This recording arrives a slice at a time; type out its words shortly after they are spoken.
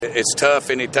It's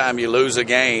tough anytime you lose a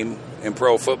game in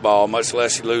pro football, much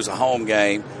less you lose a home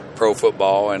game pro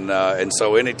football. And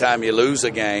so anytime you lose a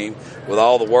game, with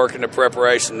all the work and the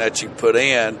preparation that you put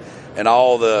in and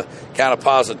all the kind of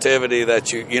positivity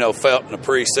that you felt in the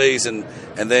preseason,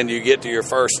 and then you get to your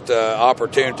first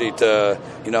opportunity to,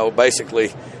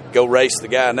 basically go race the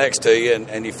guy next to you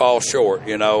and you fall short,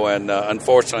 and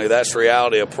unfortunately that's the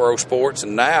reality of pro sports.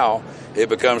 And now it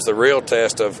becomes the real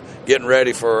test of getting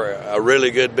ready for a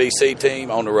really good BC team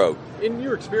on the road. In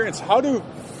your experience, how do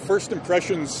first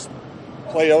impressions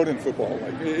play out in football?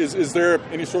 Like, is there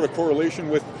any sort of correlation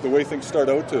with the way things start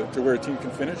out to where a team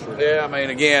can finish? Or? Yeah, I mean,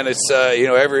 again, it's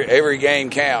every game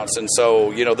counts, and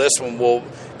so this one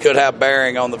could have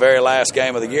bearing on the very last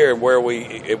game of the year and where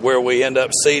we end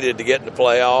up seeded to get in the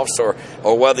playoffs,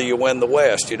 or whether you win the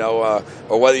West, or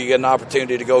whether you get an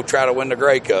opportunity to go try to win the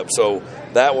Grey Cup. So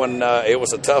that one, it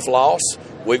was a tough loss.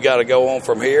 We've got to go on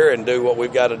from here and do what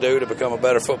we've got to do to become a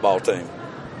better football team.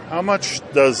 How much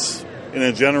does, in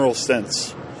a general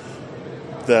sense,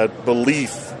 that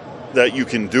belief that you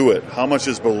can do it, how much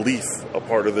is belief a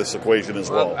part of this equation as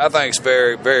well? I think it's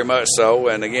very, very much so.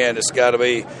 And again, it's got to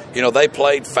be, they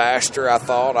played faster, I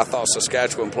thought. I thought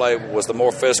Saskatchewan was the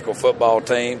more physical football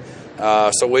team.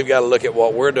 So we've got to look at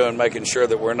what we're doing, making sure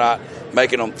that we're not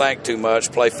making them think too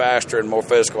much, play faster and more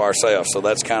physical ourselves. So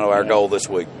that's kind of our goal this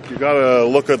week. You got to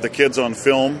look at the kids on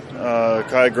film,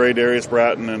 Kai Gray, Darius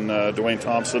Bratton, and Dwayne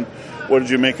Thompson. What did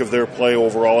you make of their play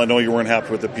overall? I know you weren't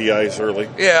happy with the PIs early.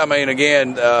 Yeah, I mean,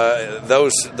 again,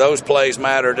 those plays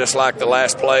matter just like the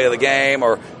last play of the game,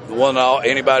 or the one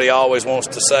anybody always wants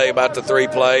to say about the three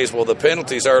plays. Well, the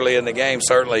penalties early in the game,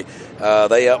 certainly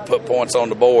they put points on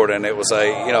the board, and it was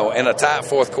in a tight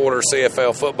fourth quarter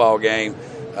CFL football game,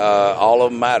 all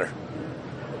of them matter.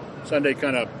 Sunday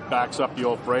kind of backs up the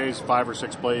old phrase, 5 or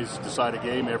 6 plays decide a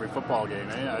game every football game.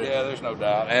 Yeah, there's no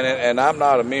doubt. And I'm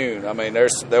not immune. I mean,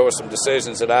 there were some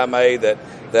decisions that I made that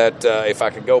if I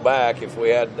could go back, if we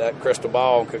had that crystal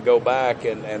ball and could go back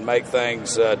and make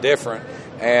things different,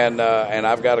 and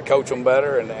I've got to coach them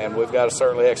better, and we've got to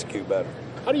certainly execute better.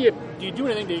 How do you do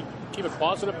anything to keep it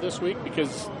positive this week?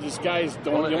 Because these guys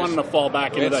you want them to fall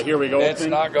back into that here we go It's thing?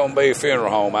 not going to be a funeral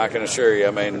home, I can assure you.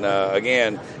 I mean,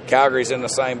 again, Calgary's in the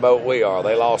same boat we are.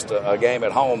 They lost a game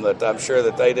at home that I'm sure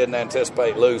that they didn't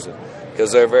anticipate losing,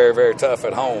 because they're very, very tough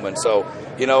at home. And so,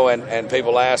 and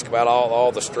people ask about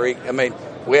all the streak. I mean,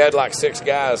 we had like 6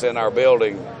 guys in our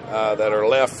building that are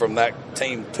left from that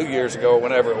team 2 years ago,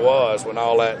 whenever it was, when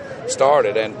all that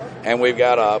started. And we've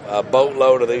got a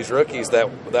boatload of these rookies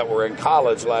that were in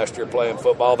college last year playing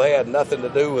football. They had nothing to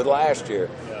do with last year.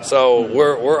 So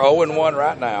we're 0-1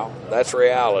 right now. That's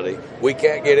reality. We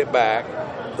can't get it back.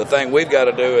 The thing we've got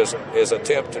to do is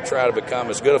attempt to try to become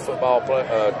as good a football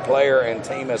player and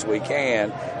team as we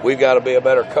can. We've got to be a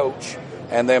better coach,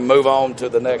 and then move on to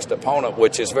the next opponent,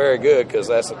 which is very good because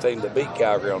that's the team that beat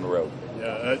Calgary on the road.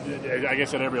 Yeah, I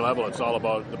guess at every level it's all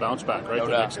about the bounce back, right? No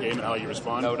the doubt. Next game and how you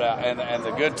respond. No doubt. And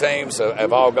the good teams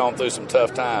have all gone through some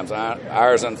tough times.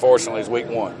 Ours, unfortunately, is week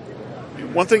 1.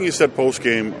 One thing you said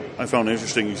post-game I found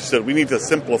interesting. You said we need to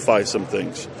simplify some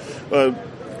things.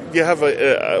 Do you have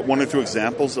one or two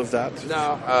examples of that?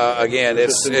 No. Again,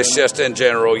 it's just in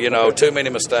general, too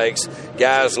many mistakes,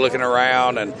 guys looking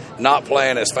around and not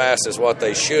playing as fast as what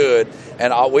they should.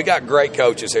 And we got great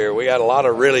coaches here. We got a lot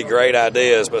of really great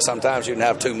ideas, but sometimes you can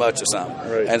have too much of something.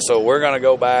 Right. And so we're going to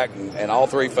go back and all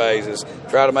 3 phases,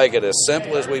 try to make it as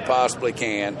simple as we possibly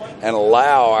can and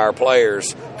allow our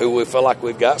players, who we feel like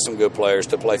we've got some good players,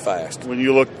 to play fast. When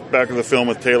you look back at the film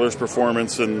with Taylor's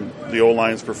performance and the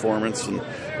O-line's performance, and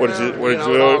what did you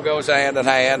do? It all goes hand in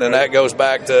hand, and that goes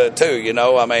back to,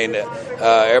 I mean,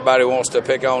 everybody wants to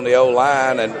pick on the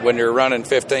O-line, and when you're running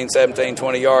 15, 17,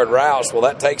 20-yard routes, well,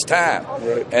 that takes time.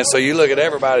 Right. And so you look at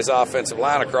everybody's offensive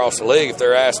line across the league, if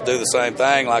they're asked to do the same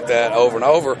thing like that over and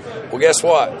over, well, guess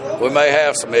what? We may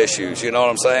have some issues, you know what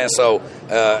I'm saying? So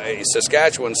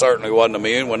Saskatchewan certainly wasn't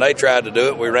immune. When they tried to do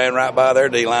it, we ran right by their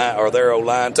D-line or their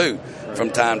O-line too from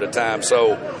time to time.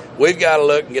 So we've got to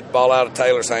look and get the ball out of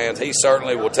Taylor's hands. He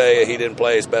certainly will tell you he didn't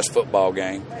play his best football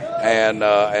game. And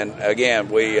again,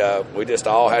 we just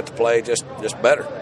all have to play just better.